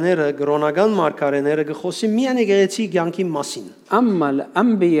մարգարեները, գրոնական մարգարեները կխոսին միայն եկեղեցի կյանքի մասին։ أما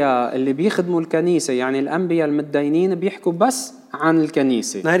الأنبياء اللي بيخدموا الكنيسة يعني الأنبياء المتدينين بيحكوا بس عن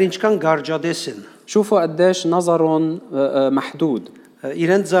الكنيسة. Նայր ինչքան գարջադես են։ شوفوا قديش نظرهم محدود.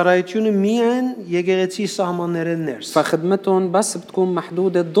 Իրենց ծառայությունը միայն եկեղեցի սահմաններեն ներս։ فخدمتهم بس بتكون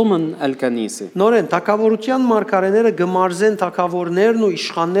محدودة ضمن الكنيسة. Նորեն թակավորության մարգարեները գմարզեն թակավորներն ու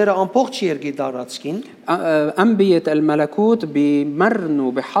իշխանները ամբողջ երկրի տարածքին։ أنبياء الملكوت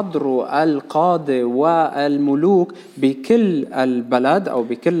بيمرنوا بحضروا القادة والملوك بكل البلد أو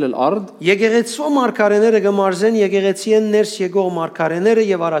بكل الأرض. Եկեղեցու մարգարեները գմարզեն եկեղեցիեն ներս եկող մարգարեները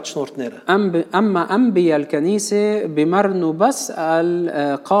եւ առաջնորդները։ أما أنبياء الكنيسة بيمرنوا بس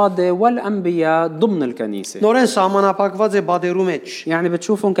القادة والأنبياء ضمن الكنيسة. Նորեն սահմանապակված է բادرու մեջ։ يعني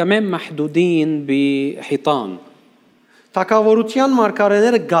بتشوفهم كمان محدودين بحيطان. Թակավորության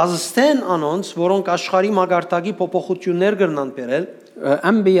մարգարեները գազստեն անոնց, որոնք աշխարհի մագարտակի փոփոխություններ կրնան բերել։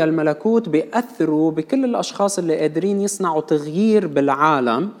 أنبياء الملكوت بيأثروا بكل الأشخاص اللي قادرين يصنعوا تغيير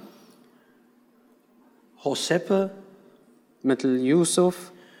بالعالم. Հոսեփը, مثل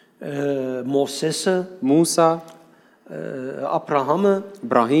يوسف، Մովսեսը, موسى، Աբրահամը,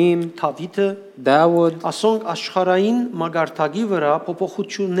 إبراهيم، Դավիթը, داود. ասոնք աշխարհային մագարտակի վրա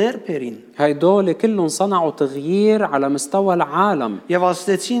փոփոխություններ բերին։ هيدول كلهم صنعوا تغيير على مستوى العالم. Եվ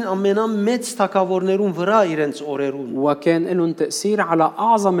աստեցին ամենամեծ թակավորներուն վրա իրենց օրերուն։ وكان لهم تأثير على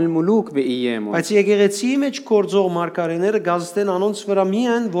أعظم الملوك بأيامهم. Բայց եկեղեցիի մեջ կորձող մարգարեները գազստեն անոնց վրա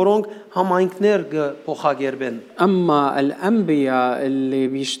միայն, որոնք համայնքներ կփոխագերբեն։ أما الأنبياء اللي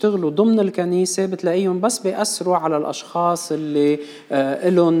بيشتغلوا ضمن الكنيسة بتلاقيهم بس بيأثروا على الأشخاص اللي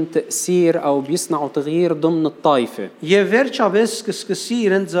لهم تأثير أو بيصنعوا تغيير ضمن الطائفة. Եվ վերջապես կսկսի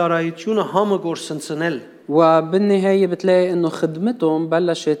իրենց ծառայությունը համը գործընծնել։ وبالنهاية بتلاقي إنه خدمتهم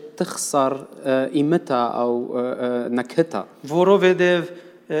بلشت تخسر قيمتها أو نكهتها. Որովհետև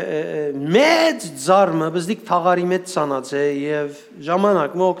մեծ ծառը բզդիկ թաղարի մեջ ցանած է եւ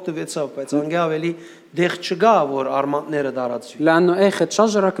ժամանակը օգտվեցավ, բայց անգե ավելի դեղ չկա որ արմատները դարածվի։ لأنه أخذ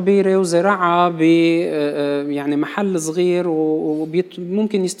شجرة كبيرة وزرعها يعني محل صغير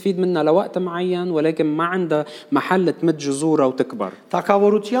وممكن يستفيد منها لوقت معين ولكن ما عندها محل تمد جذورها وتكبر.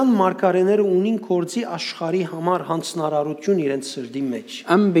 Թակավորության մարգարեները ունին կորձի աշխարհի համար հանցնարարություն իրենց սրդի մեջ։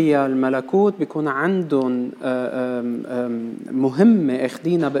 أنبياء الملكوت بيكون عندهم مهمة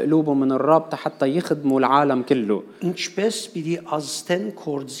أخدينها بقلوبهم من الرب حتى يخدموا العالم كله. Ինչպես պիտի ազդեն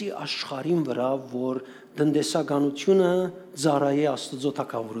կորձի աշխարհին վրա, որ դնդեսականությունը ծառայի Աստծո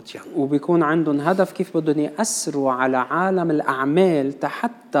թակավորության։ وبيكون عندهم هدف كيف بدهم يأثروا على عالم الأعمال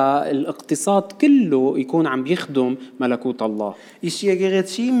حتى الاقتصاد كله يكون عم بيخدم ملكوت الله. Իսկ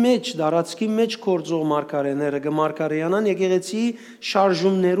եկեղեցի մեջ, դարածքի մեջ կորձող մարգարեները կմարգարեյանան եկեղեցի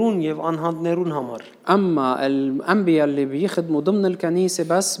շարժումներուն եւ անհատներուն համար։ أما الأنبياء اللي بيخدموا ضمن الكنيسة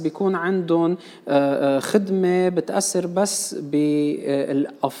بس بيكون عندهم خدمة بتأثر بس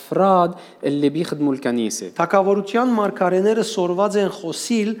بالأفراد اللي بيخدموا الكنيسة. Թակավորության մարգարեները սորված են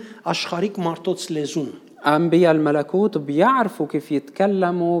խոսիլ աշխարհիկ մարդոց լեզուն։ أنبياء الملكوت بيعرفوا كيف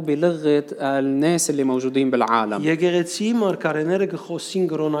يتكلموا بلغة الناس اللي موجودين بالعالم. Եկեղեցի մարգարեները գխոսին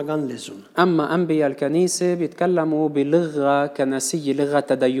գրոնական լեզուն, أما أنبياء الكنيسة بيتكلموا بلغة كنسية، لغة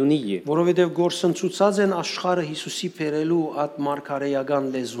تدينية، որովհետև գործընծուցած են աշխարհը Հիսուսի բերելու այդ մարգարեական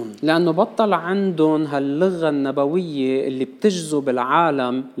լեզուն։ لأنه بطل عندهم هاللغة النبوية اللي بتجذب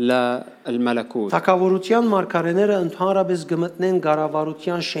العالم للملكوت. Թագավորության մարգարեները ընդհանրապես գմտնեն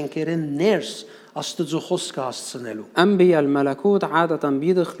գարավարության շենքերեն ներս Աստծո խոսքը հասցնելու։ أنبياء الملكوت عادة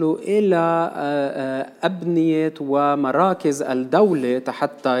بيدخلوا إلى أبنية ومراكز الدولة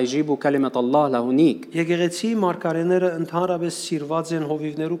حتى يجيبوا كلمة الله لهونيك. Եկեղեցի մարգարեները ընդհանրապես սիրված են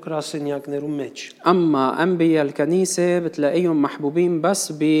հովիվներու գրասենյակներու մեջ։ أما أنبياء الكنيسة بتلاقيهم محبوبين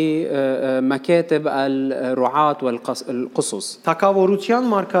بس بمكاتب الرعاة والقصص. Թագավորության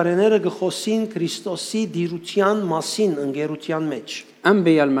մարգարեները գխոսին Քրիստոսի դիրության մասին ընկերության մեջ։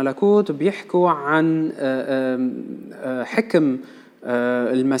 أنبياء الملكوت بيحكوا عن حكم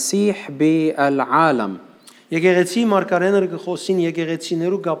المسيح بالعالم. Եկեղեցի մարգարեները գխոսին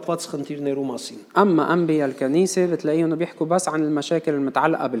եկեղեցիներու կապված խնդիրներու մասին։ أما أنبياء الكنيسة بتلاقيهم بيحكوا بس عن المشاكل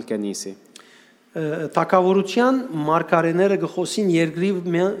المتعلقة بالكنيسة. Թագավորության մարգարեները գխոսին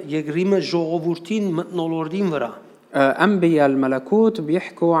երկրի ժողովրդին մտնոլորտին վրա։ أنبياء الملكوت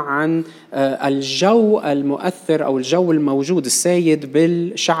بيحكوا عن الجو المؤثر أو الجو الموجود السائد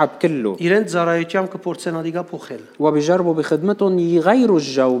بالشعب كله. Իրենց ծառայությամբ կփորձեն ադիգա փոխել։ وبيجربوا بخدمتهم يغيروا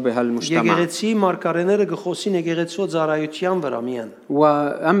الجو بهالمجتمع. Եկեղեցի մարգարեները գխոսին եկեղեցու ծառայության վրա միան։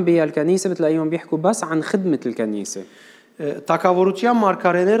 وأنبياء الكنيسة بتلاقيهم بيحكوا بس عن خدمة الكنيسة. Թագավորության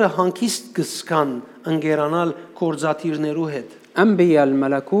մարգարեները հանգիստ կսկան ընկերանալ կորզաթիրներու հետ։ أنبياء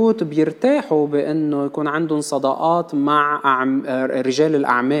الملكوت بيرتاحوا بأنه يكون عندهم صداقات مع رجال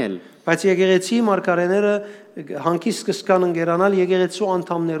الأعمال. Բայց եկեղեցի մարգարեները հանգիստ կսկան ընկերանալ եկեղեցու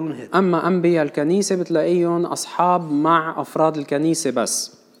անդամներուն հետ։ أما أنبياء الكنيسة بتلاقيهم أصحاب مع أفراد الكنيسة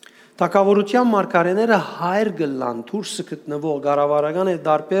بس. Թագավորության մարգարեները հայր գլան դուրսը գտնվող գարավարական է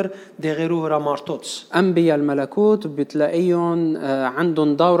դարբեր դեղերու վրա մարդոց։ أنبياء الملكوت بتلاقيهم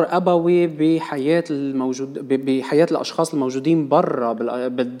عندهم دور أبوي بحياة الأشخاص الموجودين برا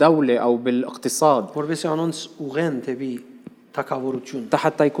بالدولة أو بالاقتصاد. Որովհետեւ անոնց ուղեն թեպի թագավորություն։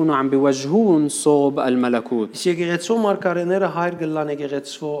 حتى يكونوا عم بيوجهون صوب الملكوت. Եկեղեցու մարգարեները հայր գլան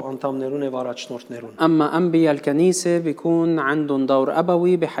եկեղեցու անդամներուն եւ առաջնորդներուն։ أما أنبياء الكنيسة بيكون عندهم دور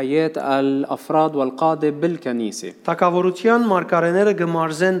أبوي بحياة الأفراد والقادة بالكنيسة. Թագավորության մարգարեները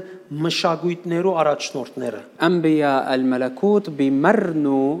գմարզեն մշակույթներու առաջնորդները։ أنبياء الملكوت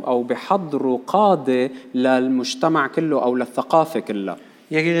بيمرنوا أو بيحضروا قادة للمجتمع كله أو للثقافة كلها.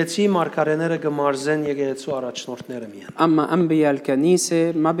 Եկեղեցի մարգարեները գմարզեն եկեղեցու առաջնորդները միան։ أما أنبياء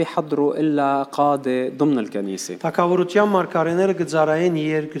الكنيسة ما بيحضروا إلا قادة ضمن الكنيسة. Թագավորության մարգարեները գծարային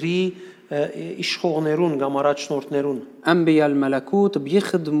երկրի իշխողներուն կամ առաջնորդներուն։ أنبياء الملكوت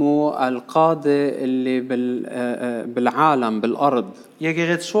بيخدموا القادة اللي بالعالم بالأرض.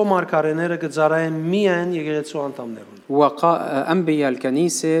 Եկեղեցու մարգարեները գծարային միայն եկեղեցու անդամներուն։ وأنبياء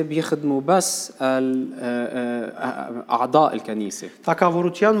الكنيسة بيخدموا بس أعضاء الكنيسة.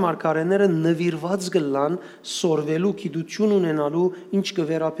 Թագավորության մարգարեները նվիրված գլան սորվելու գիտություն ունենալու ինչ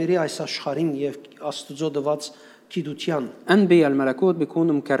կվերապերի այս աշխարհին եւ Աստծո դված գիտության։ أنبياء الملكوت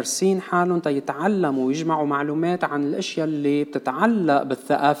بيكونوا مكرسين حالهم تيتعلموا ويجمعوا معلومات عن الأشياء اللي بتتعلق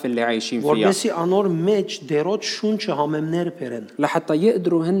بالثقافة اللي عايشين فيها. Որովհետեւ անոր մեջ դերոջ շունչը համեմներ բերեն։ لحتى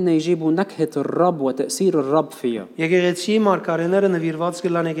يقدروا هن يجيبوا نكهة الرب وتأثير الرب فيها. Եկեղեցի մարգարեները նվիրված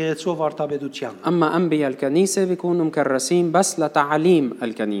գլան եկեղեցու վարդապետության։ أما أنبياء الكنيسة بيكونوا مكرسين بس لتعليم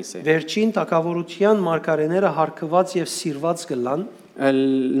الكنيسة. Վերջին թագավորության մարգարեները հարկված եւ սիրված գլան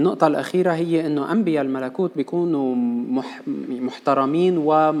النقطة الأخيرة هي إنه أنبياء الملكوت بيكونوا محترمين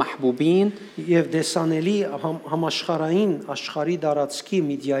ومحبوبين եւ դեսանելի համաշխարհային աշխարհի դարածքի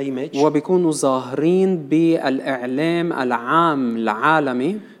մեդիայի մեջ وبيكونوا ظاهرين بالإعلام العام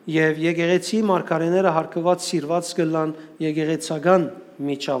العالمي. եւ եկեղեցի մարգարեները հարկված սիրված գլան եկեղեցական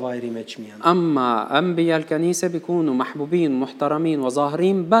միջավայրի մեջ միան։ أما أنبياء الكنيسة بيكونوا محبوبين محترمين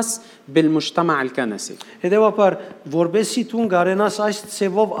وظاهرين بس بالمجتمع الكنسي. Հետևաբար որբեսի դու գարենաս այս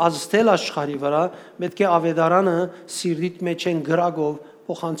ցևով ազդել աշխարհի վրա պետք է ավետարանը սիրտիդ մեջ են գրագով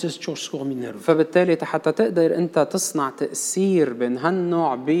փոխանցես 4 կողմիներով։ فبالتالي حتى تقدر أنت تصنع تأثير بين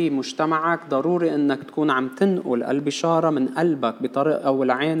هالنوع بمجتمعك ضروري أنك تكون عم تنقل البشارة من قلبك بطريقة أو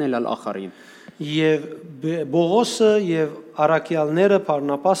العين للآخرين. Եվ Բողոսը եւ Արաքյալները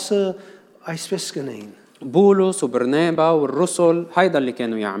Փարնապասը այսպես կնեին։ بولس وبرنابا والرسل هيدا اللي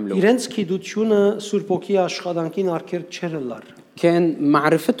كانوا يعملوا. Իրենց գիտությունը Սուրբ Օքի աշխատանքին արգելք չեր լար։ كان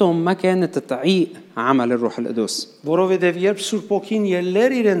معرفتهم ما كانت تعيق عمل الروح القدس. Որովհետև երբ Սուրբ Օքին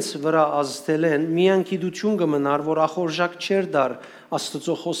ելներ իրենց վրա ազդել են, միան գիտություն կմնար, որ ախորժակ չէր դար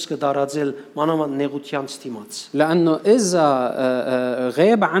Աստծո խոսքը դարածել մանավանդ նեղությանց դիմաց։ لأنه إذا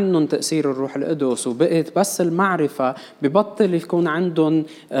غاب عنهم تأثير الروح القدس وبقت بس المعرفة ببطل يكون عندهم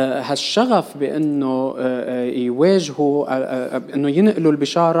هالشغف بأنه يواجهوا أنه ينقلوا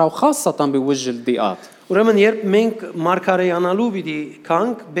البشارة وخاصة بوجه الضيقات. Ուրեմն երբ մենք մարգարեյանալու պիտի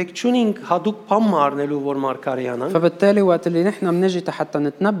կանք, բեք չունենք հadoop բամ մարնելու որ մարգարեյանանք, فبالتالي وقت اللي نحن بنجي حتى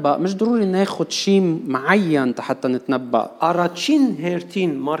نتنبأ مش ضروري ناخد شيء معين حتى نتنبأ. առաջին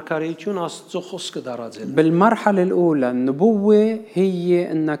հերթին մարգարեություն Աստծո խոսքը դարածել։ بالمرحلة الأولى النبوة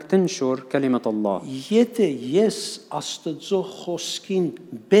هي إنك تنشر كلمة الله. Եթե ես Աստծո խոսքին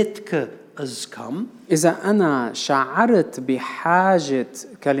պետք ըզգամ, إذا أنا شعرت بحاجة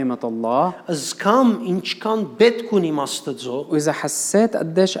كلمة الله ըզգամ ինչքան պետք ունիմ Աստծո, وإذا حسيت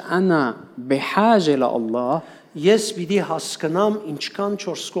قديش أنا بحاجة لله ես պիտի հասկանամ ինչքան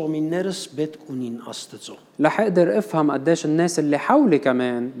չորս կողմիններս պետք ունին Աստծո։ رح أقدر أفهم قديش الناس اللي حولي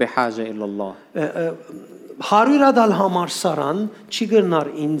كمان بحاجة إلى الله. Հարյուրադալ համարսարան չի գնար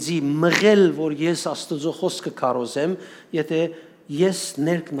ինձի մղել, որ ես Աստծո խոսքը կարոզեմ, եթե ես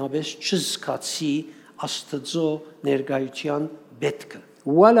ներքնաբես չզգացի Աստծո ներկայության պետքը։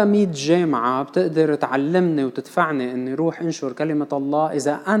 ولا 100 جامعة بتقدر تعلمني وتدفعني أني روح أنشر كلمة الله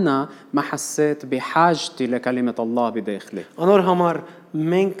إذا أنا ما حسيت بحاجتي لكلمة الله بداخلي. Անոր համար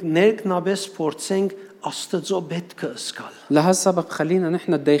մենք ներքնաբես փորձենք Աստծո պետքը զգալ։ لهالسبب خلينا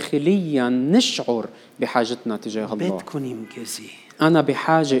نحن داخليا نشعر بحاجتنا تجاه الله. Պետք ունիմ քեզի։ أنا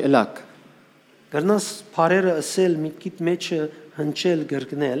بحاجة إلك. Գտնաս բարերը ասել միտքիդ մեջը հնչել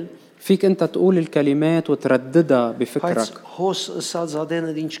գրգնել, فيك أنت تقول الكلمات وترددها բայց بفكرك հոս ըսած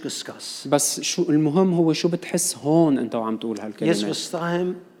ադենը ինչ կսկաս։ بس شو المهم هو شو بتحس هون أنت وعم تقول Ես هالكلمات. վստահ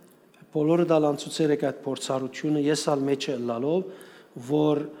եմ բոլորը դալանցուցեր եք այդ փորձառությունը, ես ալ մեջը լալով,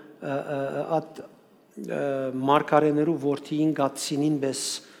 որ at մարգարեներու որդին գացինին բես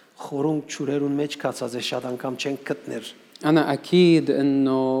խորունկ ճուրերուն մեջ կացած է շատ անգամ չեն գտներ։ أنا أكيد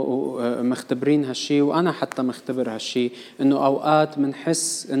إنه مختبرين هالشي وأنا حتى مختبر هالشي إنه أوقات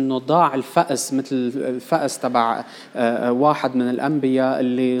منحس إنه ضاع الفأس مثل الفأس تبع واحد من الأنبياء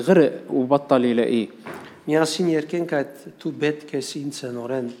اللي غرق وبطل يلاقيه. Միասին երկենք այդ դու պետք ես ինձ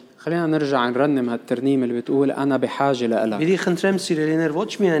նորեն։ خلينا نرجع نرنم هالترنيمة اللي بتقول أنا بحاجة لإلك. Մի խնդրեմ սիրելիներ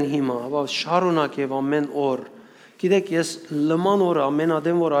ոչ միայն հիմա, ապա շարունակ եւ ամեն օր։ Գիտեք ես լման օր ամեն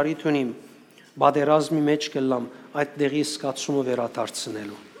ադեմ որ արիթ ունիմ, բادرազմի մեջ կլամ այդ դեղի սկացումը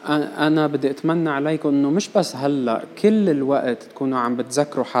վերադարձնելու։ أنا بدي أتمنى عليكم إنه مش بس هلا كل الوقت تكونوا عم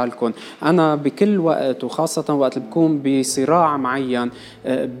بتذكروا حالكم. أنا بكل وقت وخاصة وقت اللي بكون بصراع معين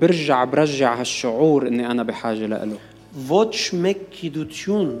برجع هالشعور إني أنا بحاجة له. Ոչ մեկ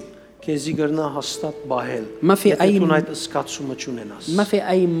գիտություն քեզի գրնա հաստատ բահել։ ما في أي այդ սկացումը չունենաս։ ما في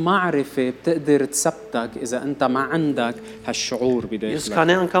أي معرفة بتقدر تثبتك إذا أنت ما عندك هالشعور Ես بداخلك.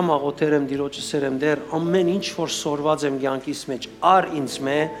 քանի անգամ աղոթեր եմ Տիրոջս եմ դեր ամեն ինչ որ սորված եմ կյանքիս մեջ ար ինձ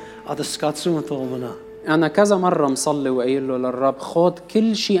մե այդ սկացումը թողմնա։ أنا كذا مرة مصلي وقايل له للرب خود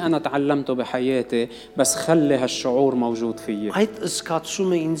كل شيء أنا تعلمته بحياتي بس خلي هالشعور موجود فيي. Այդ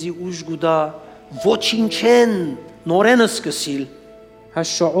սկացումը ինձի ուժ գուտա ոչինչեն նորենը սկսիլ։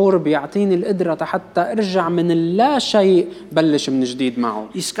 هالشعور بيعطيني القدرة حتى أرجع من اللا شيء بلش من جديد معه.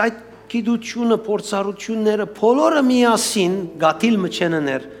 Իսկ այդ գիտությունը, փորձառությունները բոլորը միասին գաթիլ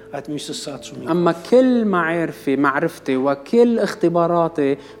մչեններ այդ մյուսը սկացումի։ أما كل معرفتي وكل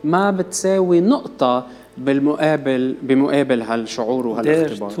اختباراتي ما بتساوي نقطة بمقابل هالشعور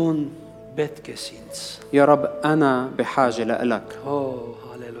وهالاختبار. Դեր տուն պետք ես ինձ։ يا رب أنا بحاجة لإلك. Օ